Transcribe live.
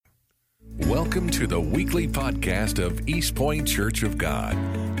Welcome to the weekly podcast of East Point Church of God.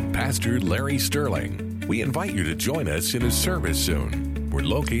 Pastor Larry Sterling. We invite you to join us in a service soon. We're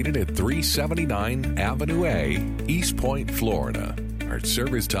located at 379 Avenue A, East Point, Florida. Our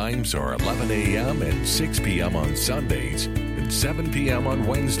service times are 11 a.m. and 6 p.m. on Sundays and 7 p.m. on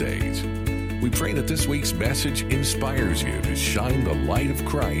Wednesdays. We pray that this week's message inspires you to shine the light of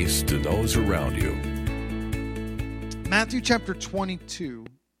Christ to those around you. Matthew chapter 22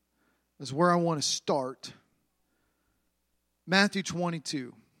 is where I want to start. Matthew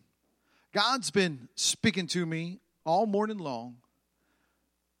 22. God's been speaking to me all morning long.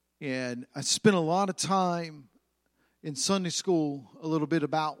 And I spent a lot of time in Sunday school a little bit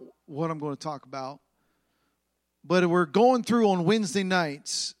about what I'm going to talk about. But we're going through on Wednesday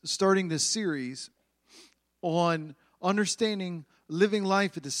nights, starting this series on understanding living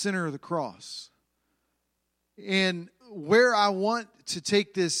life at the center of the cross. And where I want to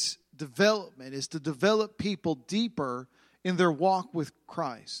take this development is to develop people deeper in their walk with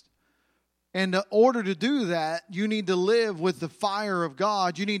Christ. And in order to do that, you need to live with the fire of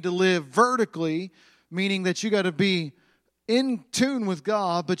God. You need to live vertically, meaning that you got to be in tune with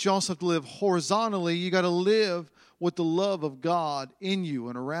God, but you also have to live horizontally. You got to live with the love of God in you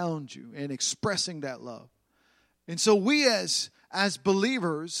and around you and expressing that love. And so we as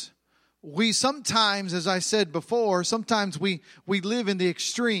believers, we sometimes, as I said before, sometimes we live in the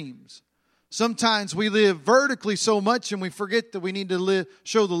extremes. Sometimes we live vertically so much and we forget that we need to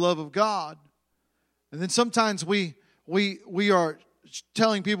show the love of God. And then sometimes we are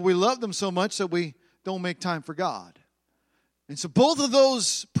telling people we love them so much that we don't make time for God. And so both of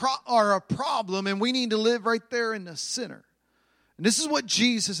those are a problem, and we need to live right there in the center. And this is what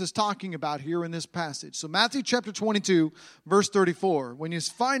Jesus is talking about here in this passage. So Matthew chapter 22, verse 34. When you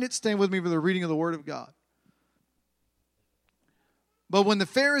find it, stand with me for the reading of the Word of God. But when the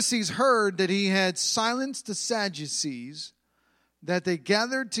Pharisees heard that he had silenced the Sadducees, that they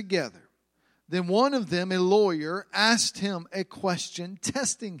gathered together, then one of them, a lawyer, asked him a question,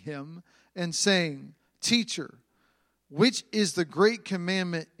 testing him and saying, "Teacher, which is the great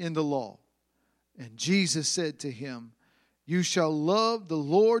commandment in the law?" And Jesus said to him, "You shall love the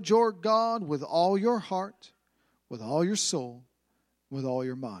Lord your God with all your heart, with all your soul, with all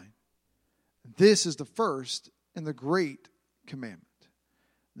your mind. This is the first and the great commandment.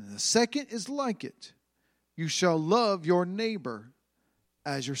 And the second is like it. You shall love your neighbor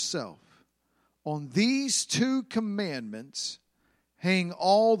as yourself. On these two commandments hang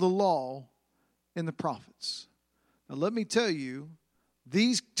all the law and the prophets." Now let me tell you,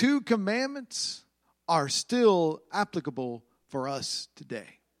 these two commandments are still applicable for us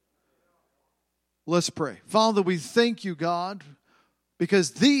today. Let's pray. Father, we thank you, God,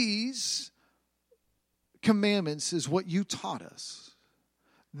 because these commandments is what you taught us.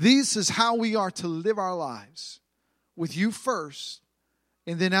 This is how we are to live our lives, with you first,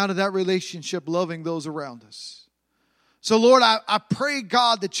 and then out of that relationship, loving those around us. So, Lord, I pray,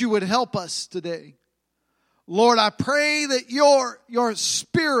 God, that you would help us today. Lord, I pray that your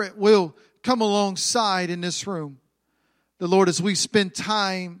Spirit will come alongside in this room. The Lord, as we spend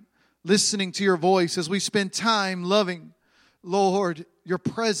time listening to your voice, as we spend time loving, Lord, your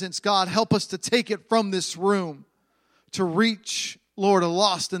presence, God, help us to take it from this room to reach, Lord, a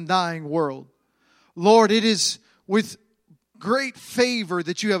lost and dying world. Lord, it is with great favor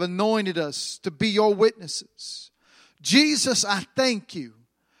that you have anointed us to be your witnesses. Jesus, I thank you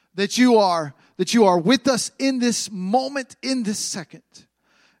that you are with us in this moment, in this second.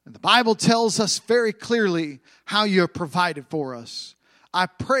 And the Bible tells us very clearly how you have provided for us. I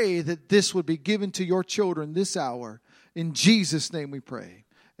pray that this would be given to your children this hour. In Jesus' name we pray.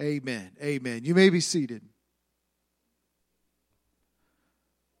 Amen. Amen. You may be seated.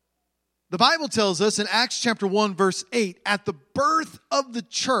 The Bible tells us in Acts chapter 1, verse 8, at the birth of the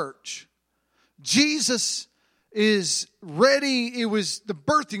church, Jesus is ready. It was the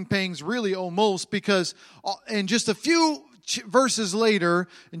birthing pangs, really, almost, because in just a few verses later,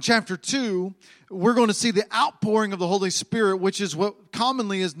 in chapter 2, we're going to see the outpouring of the Holy Spirit, which is what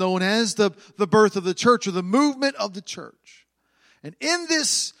commonly is known as the birth of the church, or the movement of the church. And in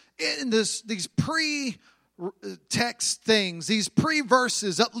these pre-text things, these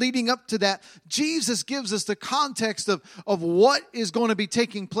pre-verses leading up to that, Jesus gives us the context of what is going to be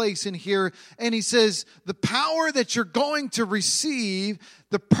taking place in here. And he says, the power that you're going to receive,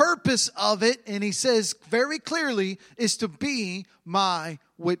 the purpose of it, and he says very clearly, is to be my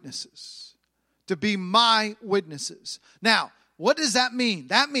witnesses. To be my witnesses. Now, what does that mean?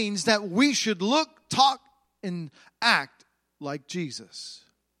 That means that we should look, talk, and act like Jesus.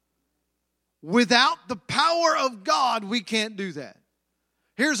 Without the power of God, we can't do that.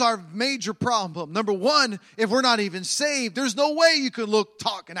 Here's our major problem. Number one, if we're not even saved, there's no way you can look,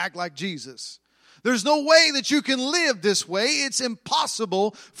 talk, and act like Jesus. There's no way that you can live this way. It's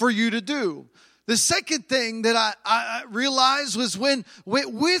impossible for you to do. The second thing that I realized was when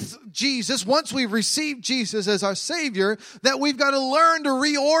with Jesus, once we've received Jesus as our Savior, that we've got to learn to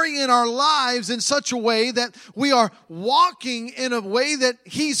reorient our lives in such a way that we are walking in a way that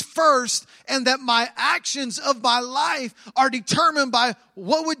He's first, and that my actions of my life are determined by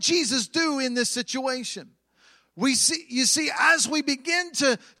what would Jesus do in this situation. You see, as we begin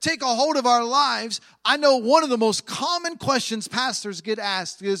to take a hold of our lives, I know one of the most common questions pastors get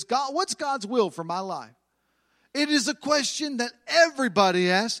asked is, God, what's God's will for my life? It is a question that everybody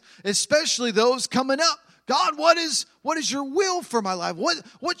asks, especially those coming up. God, what is your will for my life?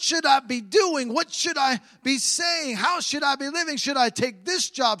 What should I be doing? What should I be saying? How should I be living? Should I take this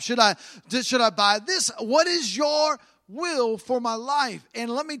job? Should I buy this? What is your will for my life?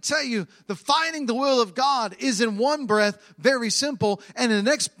 And let me tell you, finding the will of God is in one breath very simple, and in the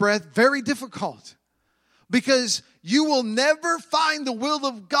next breath very difficult. Because you will never find the will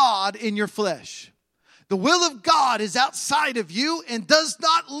of God in your flesh. The will of God is outside of you and does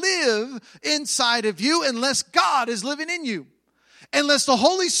not live inside of you unless God is living in you. Unless the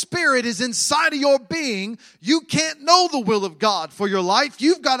Holy Spirit is inside of your being, you can't know the will of God for your life.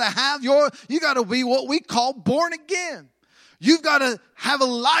 You've got to be what we call born again. You've got to have a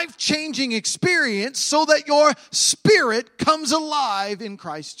life-changing experience so that your spirit comes alive in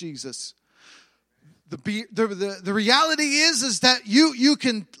Christ Jesus. The reality is that you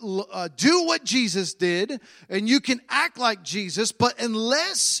can do what Jesus did and you can act like Jesus, but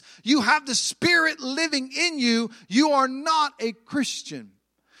unless you have the Spirit living in you, you are not a Christian.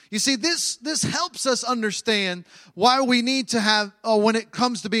 You see, this helps us understand why we need to have, when it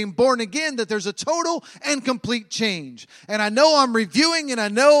comes to being born again, that there's a total and complete change. And I know I'm reviewing, and I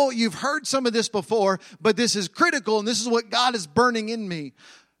know you've heard some of this before, but this is critical, and this is what God is burning in me.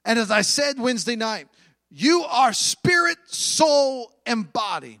 And as I said Wednesday night, you are spirit, soul, and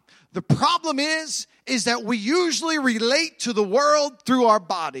body. The problem is that we usually relate to the world through our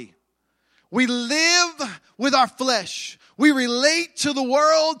body. We live with our flesh. We relate to the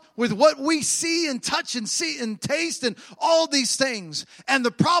world with what we see and touch and see and taste and all these things. And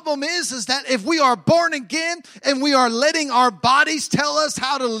the problem is that if we are born again and we are letting our bodies tell us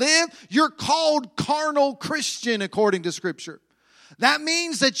how to live, you're called carnal Christian according to Scripture. That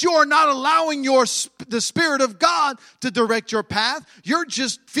means that you are not allowing the Spirit of God to direct your path. You're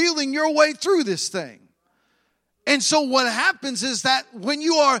just feeling your way through this thing. And so what happens is that when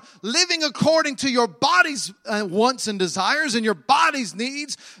you are living according to your body's wants and desires and your body's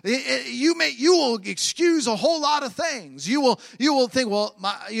needs, you will excuse a whole lot of things. You will think, well,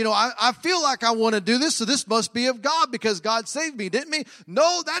 I feel like I want to do this, so this must be of God because God saved me, didn't He?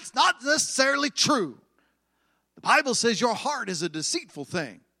 No, that's not necessarily true. The Bible says your heart is a deceitful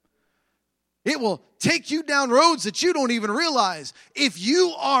thing. It will take you down roads that you don't even realize. If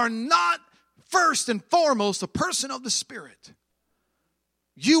you are not first and foremost a person of the Spirit,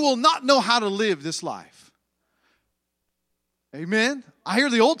 you will not know how to live this life. Amen? I hear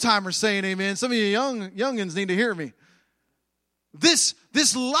the old timers saying amen. Some of you youngins need to hear me. This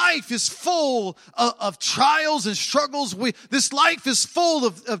life is full of trials and struggles. This life is full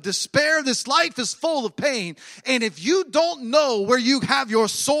of despair. This life is full of pain. And if you don't know where you have your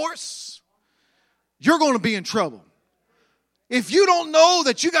source, you're going to be in trouble. If you don't know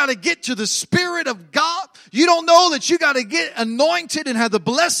that you got to get to the Spirit of God, you don't know that you got to get anointed and have the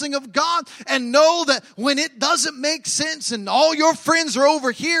blessing of God, and know that when it doesn't make sense and all your friends are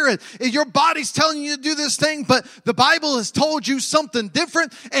over here and your body's telling you to do this thing, but the Bible has told you something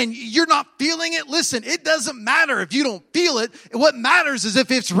different and you're not feeling it, listen, it doesn't matter if you don't feel it. What matters is if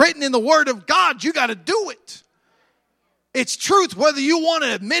it's written in the Word of God, you got to do it. It's truth whether you want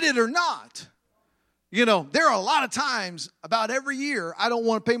to admit it or not. You know, there are a lot of times about every year I don't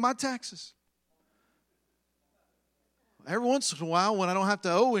want to pay my taxes. Every once in a while when I don't have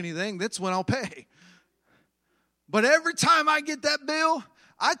to owe anything, that's when I'll pay. But every time I get that bill,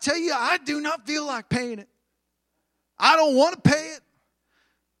 I tell you, I do not feel like paying it. I don't want to pay it.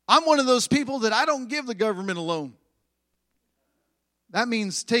 I'm one of those people that I don't give the government a loan. That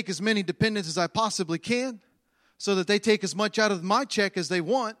means take as many dependents as I possibly can so that they take as much out of my check as they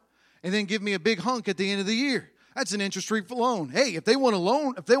want, and then give me a big hunk at the end of the year. That's an interest-free loan. Hey, if they want a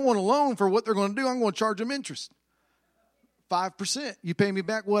loan for what they're going to do, I'm going to charge them interest. 5%. You pay me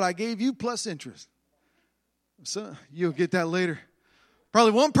back what I gave you plus interest. So you'll get that later.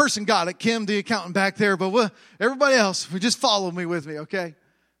 Probably one person got it, Kim, the accountant back there, but everybody else, just follow me with me, okay?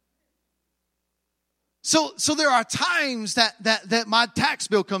 So there are times that my tax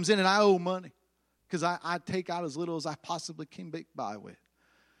bill comes in and I owe money because I take out as little as I possibly can make by with.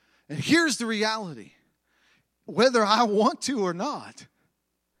 And here's the reality. Whether I want to or not,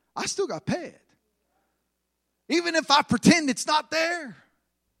 I still got to pay it. Even if I pretend it's not there,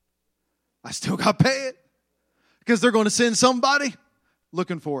 I still got to pay it. Because they're going to send somebody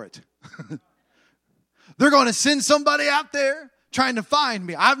looking for it. They're going to send somebody out there trying to find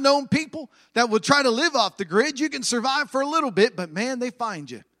me. I've known people that would try to live off the grid. You can survive for a little bit, but man, they find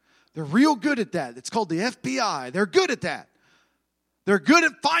you. They're real good at that. It's called the FBI. They're good at that. They're good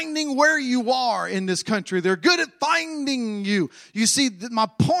at finding where you are in this country. They're good at finding you. You see, my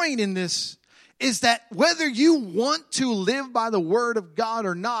point in this is that whether you want to live by the word of God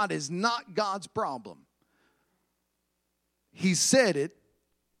or not is not God's problem. He said it,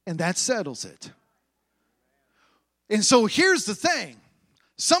 and that settles it. And so here's the thing.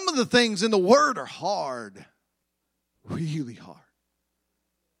 Some of the things in the Word are hard. Really hard.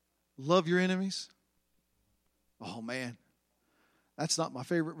 Love your enemies. Oh, man. That's not my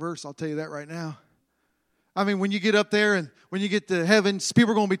favorite verse. I'll tell you that right now. I mean, when you get up there and when you get to heaven,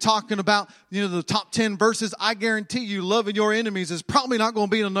 people are going to be talking about, the top 10 verses. I guarantee you loving your enemies is probably not going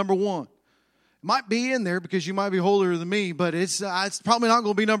to be the number one. It might be in there because you might be holier than me, but it's probably not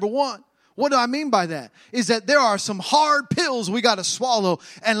going to be number one. What do I mean by that? Is that there are some hard pills we got to swallow.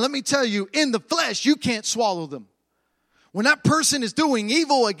 And let me tell you, in the flesh, you can't swallow them. When that person is doing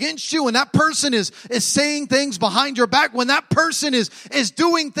evil against you, when that person is saying things behind your back, when that person is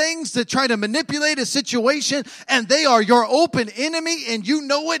doing things to try to manipulate a situation, and they are your open enemy, and you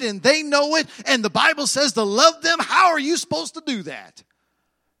know it, and they know it, and the Bible says to love them, how are you supposed to do that?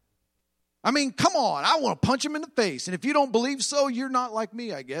 I mean, come on, I want to punch him in the face. And if you don't believe so, you're not like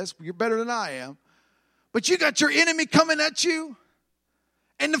me, I guess. You're better than I am. But you got your enemy coming at you,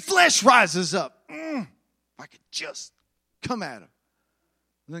 and the flesh rises up. If I could just come at him.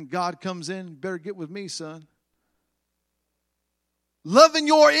 And then God comes in, better get with me, son. Loving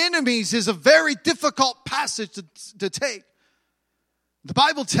your enemies is a very difficult passage to take. The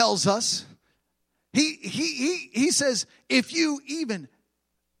Bible tells us, he says, if you even...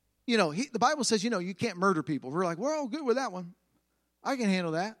 the Bible says, you can't murder people. We're like, we're all good with that one. I can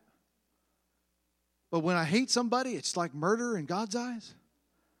handle that. But when I hate somebody, it's like murder in God's eyes.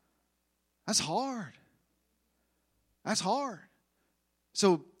 That's hard. That's hard.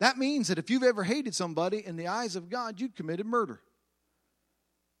 So that means that if you've ever hated somebody in the eyes of God, you've committed murder.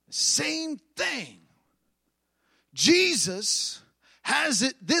 Same thing. Jesus has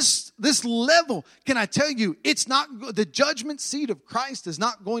it this level. Can I tell you, it's not the judgment seat of Christ is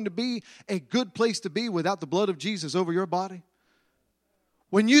not going to be a good place to be without the blood of Jesus over your body.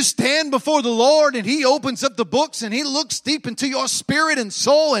 When you stand before the Lord and He opens up the books and He looks deep into your spirit and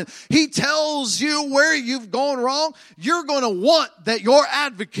soul and He tells you where you've gone wrong, you're going to want that your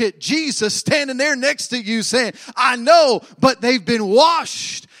advocate, Jesus, standing there next to you saying, I know, but they've been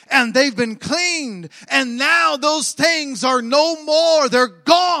washed and they've been cleaned, and now those things are no more. They're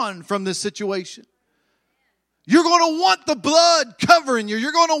gone from this situation. You're going to want the blood covering you.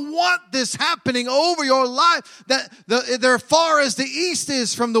 You're going to want this happening over your life. They're far as the east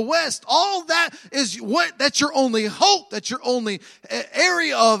is from the west. All that is that's your only hope. That's your only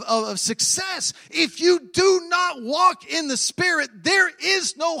area of success. If you do not walk in the Spirit, there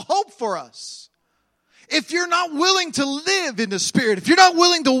is no hope for us. If you're not willing to live in the Spirit, if you're not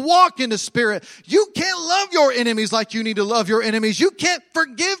willing to walk in the Spirit, you can't love your enemies like you need to love your enemies. You can't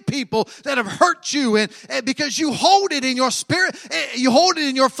forgive people that have hurt you and because you hold it in your spirit, you hold it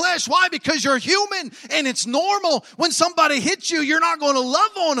in your flesh. Why? Because you're human and it's normal. When somebody hits you, you're not going to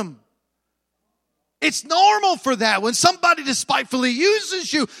love on them. It's normal for that. When somebody despitefully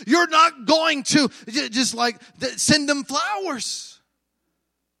uses you, you're not going to just like send them flowers.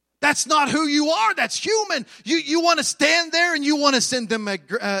 That's not who you are. That's human. You want to stand there and you want to send them a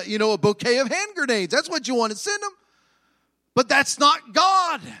bouquet of hand grenades. That's what you want to send them. But that's not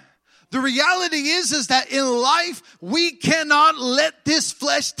God. The reality is that in life, we cannot let this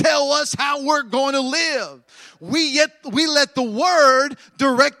flesh tell us how we're going to live. We let the Word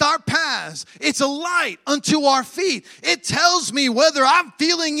direct our paths. It's a light unto our feet. It tells me whether I'm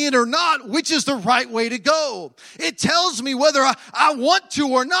feeling it or not, which is the right way to go. It tells me whether I want to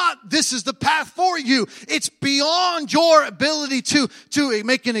or not, this is the path for you. It's beyond your ability to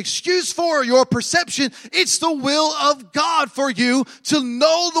make an excuse for your perception. It's the will of God for you to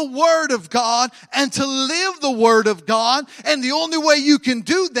know the Word of God and to live the Word of God. And the only way you can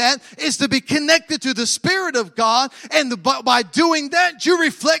do that is to be connected to the Spirit of God, and by doing that, you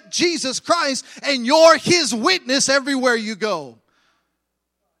reflect Jesus Christ, and you're His witness everywhere you go.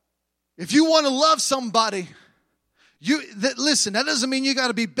 If you want to love somebody, listen, that doesn't mean you got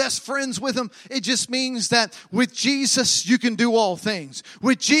to be best friends with them. It just means that with Jesus, you can do all things.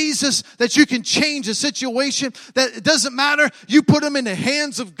 With Jesus, that you can change a situation. That it doesn't matter. You put them in the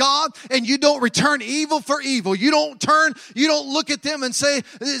hands of God and you don't return evil for evil. You don't look at them and say,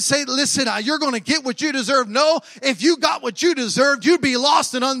 listen, you're going to get what you deserve. No, if you got what you deserved, you'd be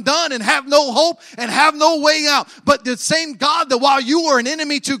lost and undone and have no hope and have no way out. But the same God that while you were an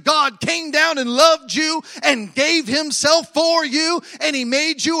enemy to God came down and loved you and gave Himself for you, and He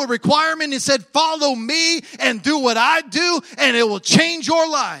made you a requirement. He said, follow me and do what I do, and it will change your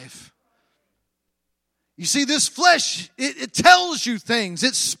life. You see, this flesh, it tells you things.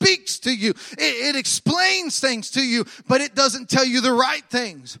 It speaks to you. It explains things to you, but it doesn't tell you the right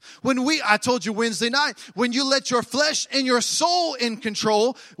things. I told you Wednesday night, when you let your flesh and your soul in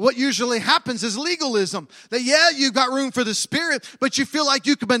control, what usually happens is legalism. That, you've got room for the Spirit, but you feel like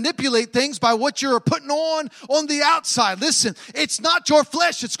you can manipulate things by what you're putting on the outside. Listen, it's not your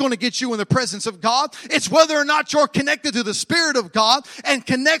flesh that's going to get you in the presence of God. It's whether or not you're connected to the Spirit of God and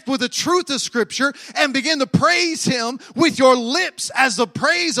connect with the truth of Scripture and begin to praise Him with your lips as the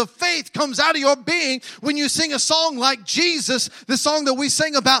praise of faith comes out of your being. When you sing a song like Jesus, the song that we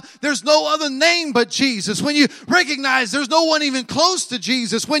sing about, there's no other name but Jesus. When you recognize there's no one even close to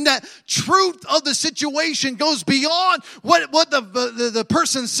Jesus, when that truth of the situation goes beyond what the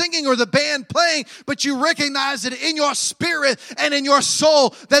person singing or the band playing, but you recognize it in your spirit and in your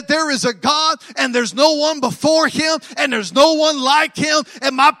soul that there is a God and there's no one before Him and there's no one like Him,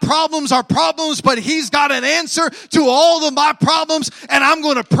 and my problems are problems, but He's got an answer to all of my problems, and I'm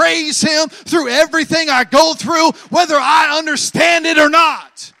going to praise Him through everything I go through, whether I understand it or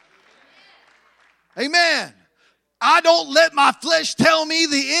not. Amen. I don't let my flesh tell me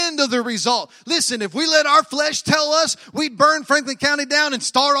the end of the result. Listen, if we let our flesh tell us, we'd burn Franklin County down and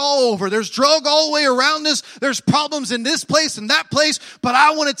start all over. There's drug all the way around us. There's problems in this place and that place. But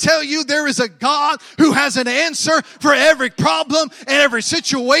I want to tell you, there is a God who has an answer for every problem and every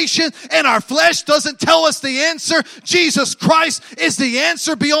situation. And our flesh doesn't tell us the answer. Jesus Christ is the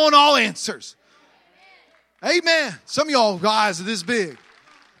answer beyond all answers. Amen. Some of y'all guys are this big.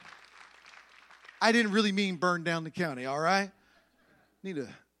 I didn't really mean burn down the county, all right? Need to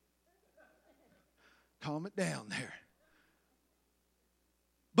calm it down there.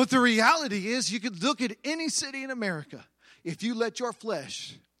 But the reality is, you could look at any city in America. If you let your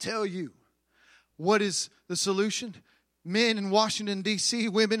flesh tell you what is the solution, men in Washington, D.C.,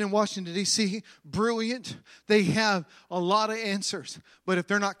 women in Washington, D.C., brilliant. They have a lot of answers. But if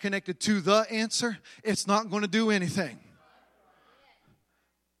they're not connected to the answer, it's not going to do anything.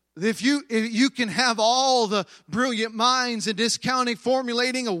 If you can have all the brilliant minds in this county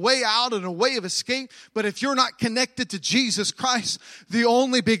formulating a way out and a way of escape, but if you're not connected to Jesus Christ, the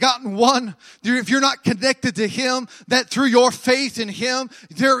only begotten one, if you're not connected to Him, that through your faith in Him,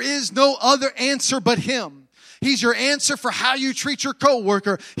 there is no other answer but Him. He's your answer for how you treat your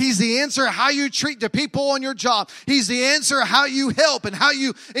coworker. He's the answer how you treat the people on your job. He's the answer how you help and how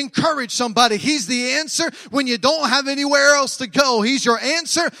you encourage somebody. He's the answer when you don't have anywhere else to go. He's your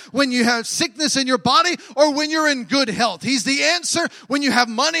answer when you have sickness in your body or when you're in good health. He's the answer when you have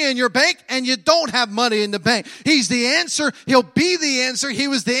money in your bank and you don't have money in the bank. He's the answer. He'll be the answer. He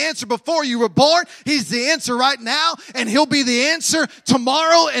was the answer before you were born. He's the answer right now, and He'll be the answer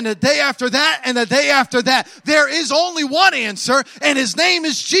tomorrow and the day after that and the day after that. There is only one answer, and His name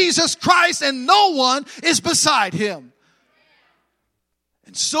is Jesus Christ, and no one is beside Him.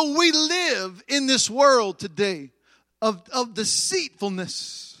 And so we live in this world today of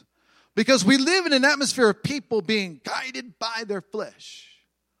deceitfulness, because we live in an atmosphere of people being guided by their flesh.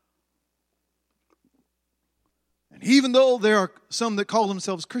 And even though there are some that call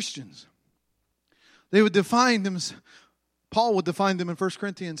themselves Christians, they would define them, Paul would define them in 1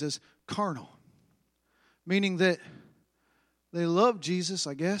 Corinthians as carnal. Meaning that they love Jesus,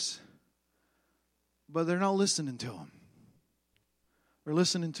 I guess, but they're not listening to Him. They're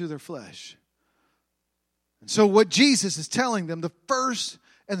listening to their flesh. And so what Jesus is telling them, the first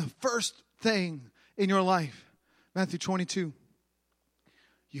thing in your life, Matthew 22,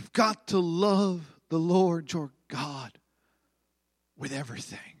 you've got to love the Lord your God with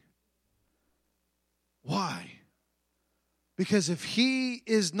everything. Why? Because if He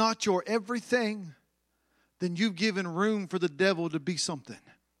is not your everything, then you've given room for the devil to be something.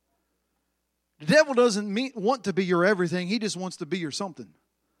 The devil doesn't want to be your everything. He just wants to be your something.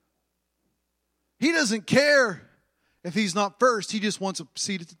 He doesn't care if he's not first. He just wants a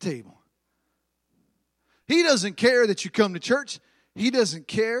seat at the table. He doesn't care that you come to church. He doesn't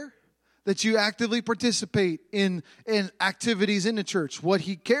care that you actively participate in activities in the church. What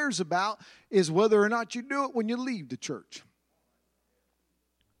He cares about is whether or not you do it when you leave the church.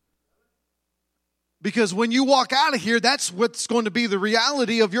 Because when you walk out of here, that's what's going to be the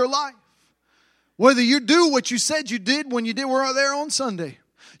reality of your life. Whether you do what you said you did when you were there on Sunday.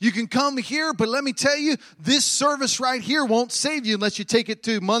 You can come here, but let me tell you, this service right here won't save you unless you take it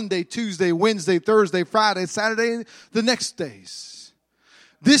to Monday, Tuesday, Wednesday, Thursday, Friday, Saturday, the next days.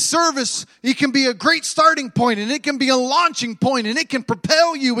 This service, it can be a great starting point, and it can be a launching point, and it can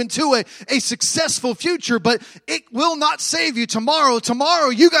propel you into a successful future, but it will not save you tomorrow. Tomorrow,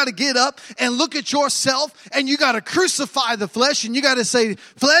 you got to get up and look at yourself, and you got to crucify the flesh, and you got to say,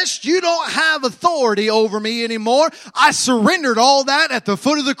 flesh, you don't have authority over me anymore. I surrendered all that at the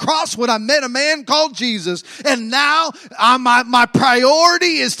foot of the cross when I met a man called Jesus, and now my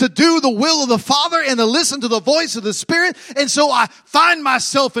priority is to do the will of the Father and to listen to the voice of the Spirit, and so I find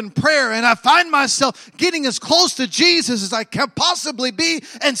myself in prayer, and I find myself getting as close to Jesus as I can possibly be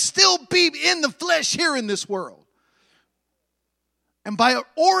and still be in the flesh here in this world. And by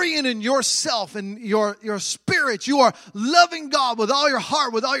orienting yourself and your spirit, you are loving God with all your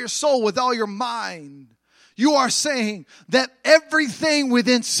heart, with all your soul, with all your mind. You are saying that everything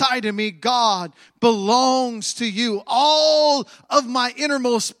within inside of me, God, belongs to you. All of my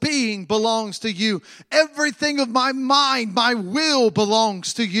innermost being belongs to you. Everything of my mind, my will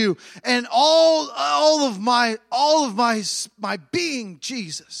belongs to you. And all of my being,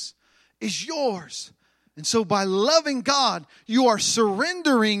 Jesus, is yours. And so by loving God, you are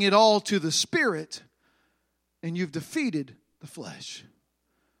surrendering it all to the Spirit, and you've defeated the flesh.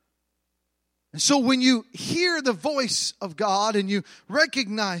 And so when you hear the voice of God and you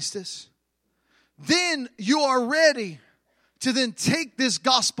recognize this, then you are ready to then take this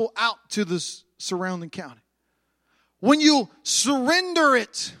gospel out to the surrounding county. When you surrender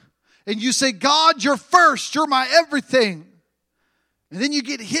it and you say, God, you're first, you're my everything. And then you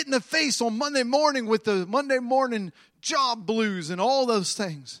get hit in the face on Monday morning with the Monday morning job blues and all those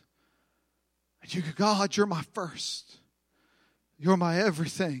things. And you go, God, you're my first. You're my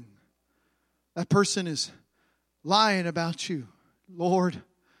everything. That person is lying about you. Lord,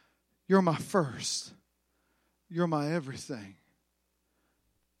 you're my first. You're my everything.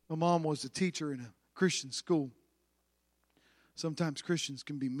 My mom was a teacher in a Christian school. Sometimes Christians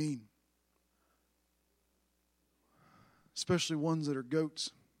can be mean. Especially ones that are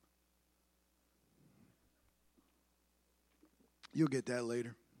goats. You'll get that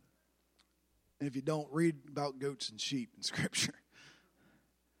later. And if you don't, read about goats and sheep in Scripture.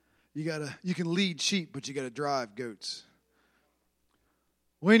 You can lead sheep, but you got to drive goats.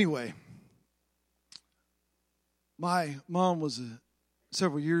 Well, anyway, my mom was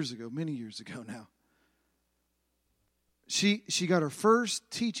several years ago, many years ago now. She got her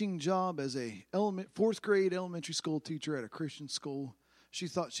first teaching job as a fourth grade elementary school teacher at a Christian school. She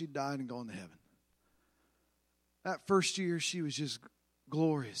thought she'd died and gone to heaven. That first year, she was just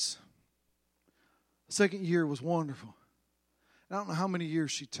glorious. The second year was wonderful. I don't know how many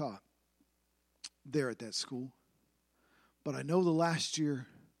years she taught there at that school, but I know the last year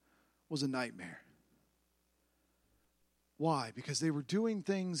was a nightmare. Why? Because they were doing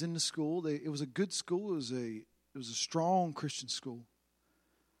things in the school. It was a good school. It was a strong Christian school.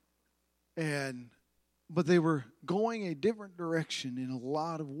 But they were going a different direction in a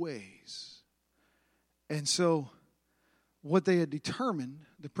lot of ways. And so what they had determined,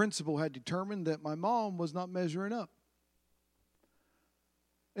 the principal had determined that my mom was not measuring up.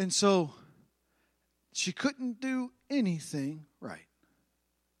 And so she couldn't do anything right.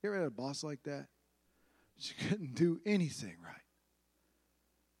 You ever had a boss like that? She couldn't do anything right.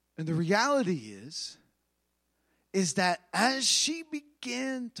 And the reality is that as she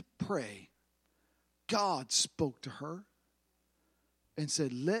began to pray, God spoke to her and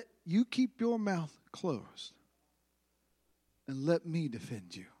said, let you keep your mouth closed and let me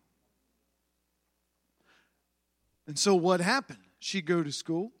defend you. And so what happened? She'd go to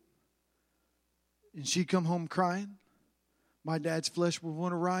school and she'd come home crying. My dad's flesh would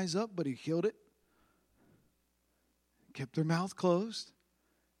want to rise up, but he killed it. Kept their mouth closed,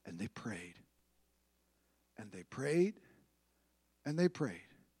 and they prayed. And they prayed, and they prayed.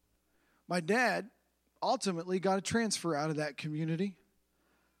 My dad ultimately got a transfer out of that community.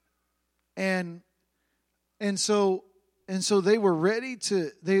 And so they were ready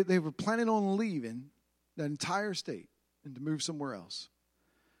to, they were planning on leaving that entire state and to move somewhere else.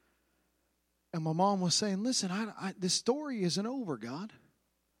 And my mom was saying, listen, this story isn't over, God.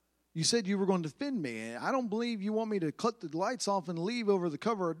 You said you were going to defend me. I don't believe you want me to cut the lights off and leave over the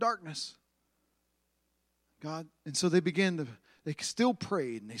cover of darkness. God. And so they began They still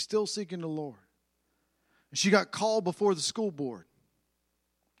prayed and they still seeking the Lord. And she got called before the school board.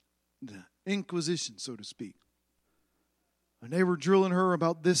 The Inquisition, so to speak. And they were drilling her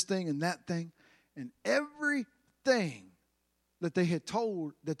about this thing and that thing. And everything that they had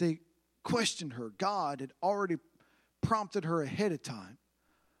told, that they questioned her, God had already prompted her ahead of time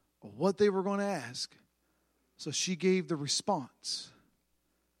of what they were going to ask. So she gave the response.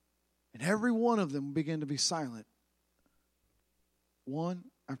 And every one of them began to be silent. One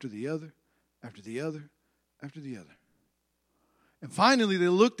after the other, after the other, after the other. And finally they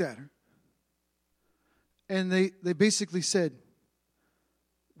looked at her. And they basically said,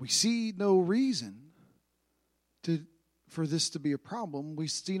 we see no reason for this to be a problem. We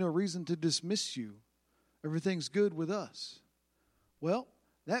see no reason to dismiss you. Everything's good with us. Well,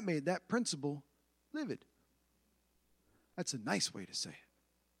 that made that principal livid. That's a nice way to say it.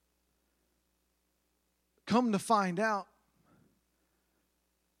 Come to find out,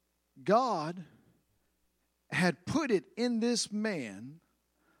 God had put it in this man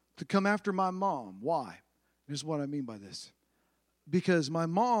to come after my mom. Why? Here's what I mean by this. Because my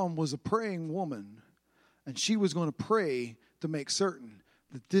mom was a praying woman, and she was going to pray to make certain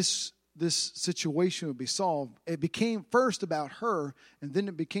that this situation would be solved. It became first about her, and then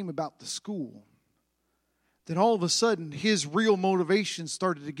it became about the school. Then all of a sudden, his real motivation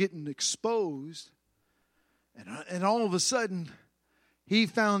started to get exposed. And all of a sudden, he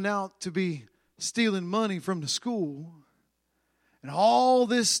found out to be stealing money from the school. And all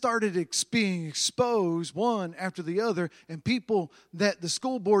this started being exposed, one after the other. And people that the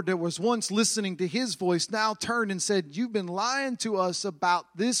school board that was once listening to his voice now turned and said, you've been lying to us about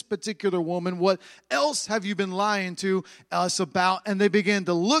this particular woman. What else have you been lying to us about? And they began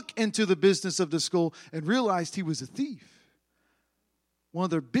to look into the business of the school and realized he was a thief. One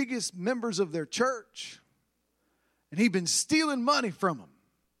of their biggest members of their church. And he'd been stealing money from them.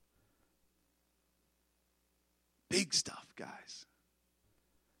 Big stuff, guys.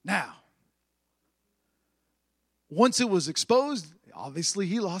 Now, once it was exposed, obviously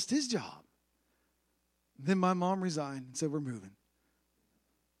he lost his job. Then my mom resigned and said, we're moving.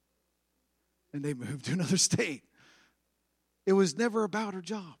 And they moved to another state. It was never about her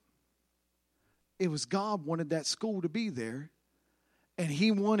job. It was God wanted that school to be there. And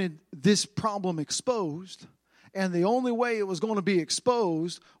he wanted this problem exposed. And the only way it was going to be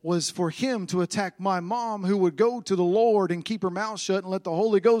exposed was for him to attack my mom, who would go to the Lord and keep her mouth shut and let the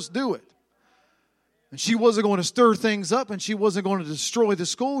Holy Ghost do it. And she wasn't going to stir things up, and she wasn't going to destroy the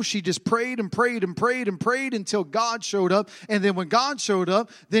school. She just prayed and prayed and prayed and prayed until God showed up. And then when God showed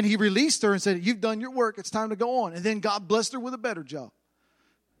up, then he released her and said, you've done your work. It's time to go on. And then God blessed her with a better job.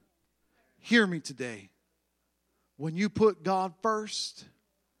 Hear me today. When you put God first,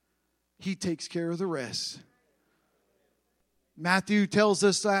 he takes care of the rest. Matthew tells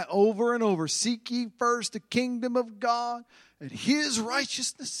us that over and over. Seek ye first the kingdom of God and his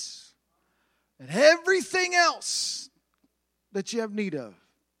righteousness, and everything else that you have need of,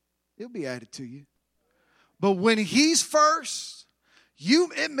 it'll be added to you. But when he's first,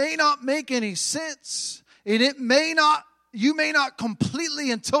 it may not make any sense, and you may not completely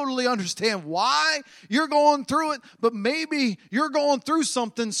and totally understand why you're going through it, but maybe you're going through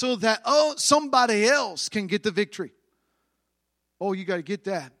something so that somebody else can get the victory. Oh, you got to get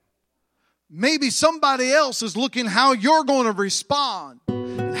that. Maybe somebody else is looking how you're going to respond,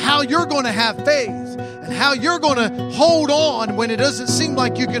 and how you're going to have faith, and how you're going to hold on when it doesn't seem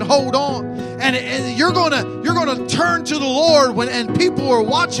like you can hold on. And you're going to turn to the Lord and people are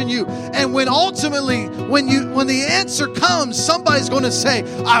watching you. And when ultimately, when the answer comes, somebody's going to say,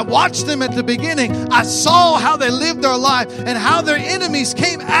 I watched them at the beginning. I saw how they lived their life and how their enemies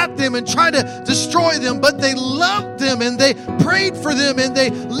came at them and tried to destroy them. But they loved them and they prayed for them and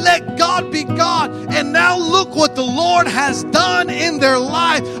they let God be God. And now look what the Lord has done in their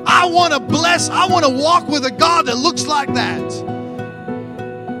life. I want to walk with a God that looks like that.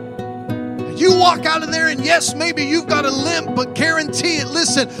 You walk out of there and yes, maybe you've got a limp, but guarantee it.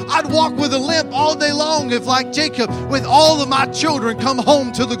 Listen, I'd walk with a limp all day long if, like Jacob, with all of my children come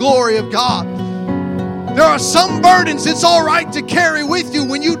home to the glory of God. There are some burdens it's all right to carry with you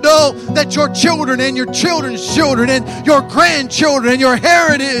when you know that your children and your children's children and your grandchildren and your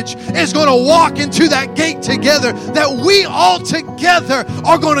heritage is going to walk into that gate together, that we all together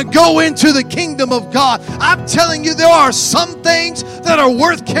are going to go into the kingdom of God. I'm telling you, there are some things that are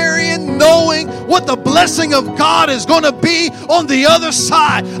worth carrying, knowing what the blessing of God is going to be on the other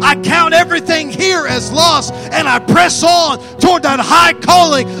side. I count everything here as loss, and I press on toward that high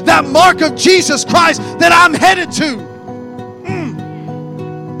calling, that mark of Jesus Christ that I'm headed to.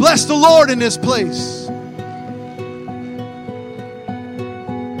 Bless the Lord in this place.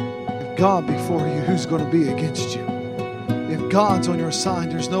 God be for you, who's going to be against you? If God's on your side,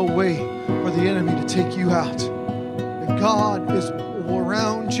 there's no way for the enemy to take you out. If God is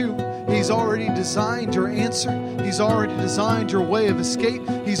around you, He's already designed your answer. He's already designed your way of escape.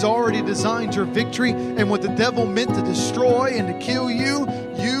 He's already designed your victory. And what the devil meant to destroy and to kill you,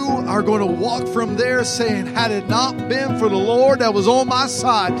 you are going to walk from there saying, had it not been for the Lord that was on my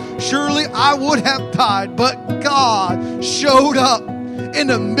side, surely I would have died. But God showed up in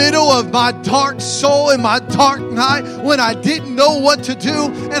the middle of my dark soul, in my dark night, when I didn't know what to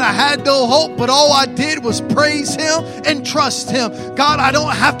do and I had no hope, but all I did was praise Him and trust Him. God, I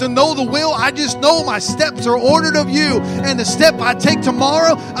don't have to know the will. I just know my steps are ordered of You. And the step I take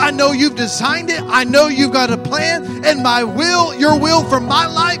tomorrow, I know You've designed it. I know You've got a plan. And my will, Your will for my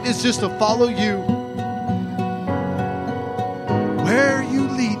life is just to follow You. Where You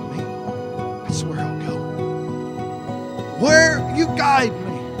lead me, that's where I'll go. Where You guide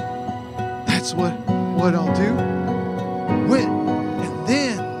me, that's what I'll do.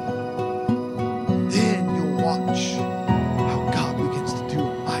 And then you'll watch how God begins to do a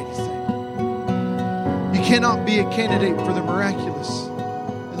mighty thing. You cannot be a candidate for the miraculous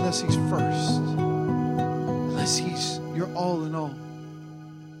unless He's first, unless He's your all in all.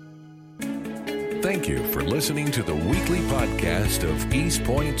 Thank you for listening to the weekly podcast of East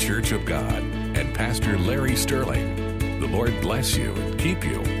Point Church of God and Pastor Larry Sterling. The Lord bless you and keep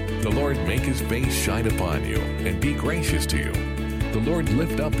you. The Lord make His face shine upon you and be gracious to you. The Lord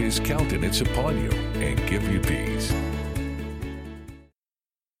lift up His countenance upon you and give you peace.